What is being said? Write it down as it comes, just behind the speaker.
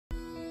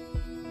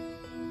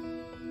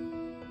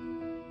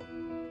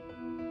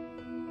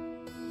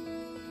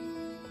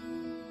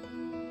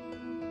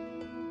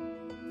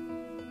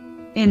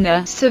In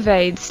the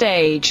surveyed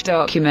stage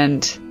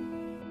document,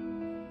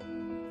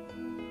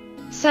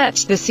 set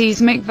the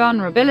seismic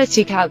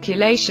vulnerability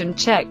calculation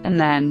check, and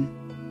then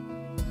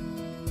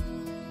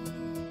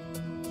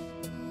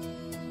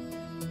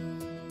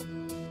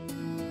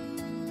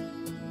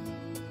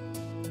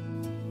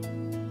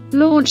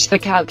launch the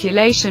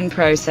calculation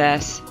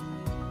process.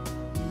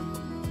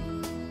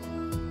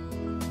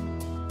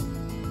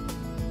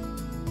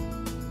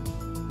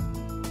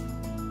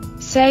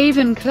 Save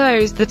and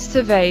close the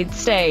surveyed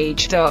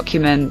stage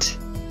document.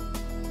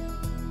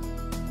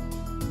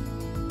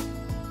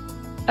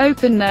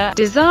 Open the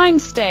design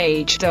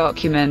stage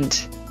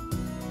document.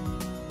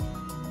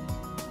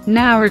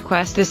 Now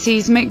request the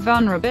seismic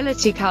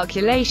vulnerability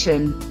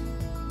calculation.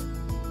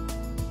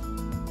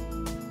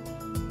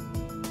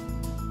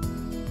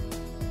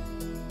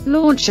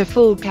 Launch a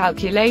full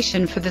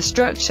calculation for the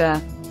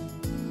structure.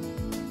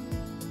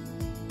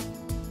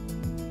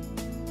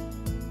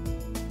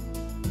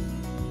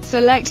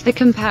 Select the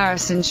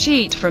comparison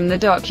sheet from the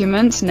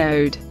Documents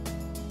node.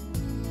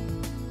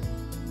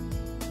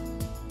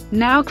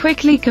 Now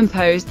quickly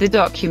compose the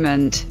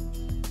document.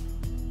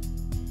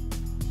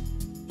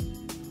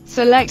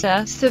 Select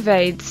a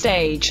surveyed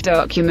stage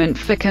document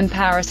for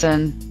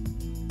comparison,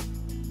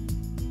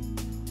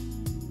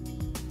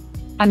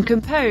 and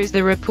compose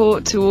the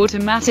report to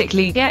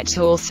automatically get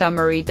all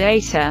summary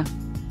data.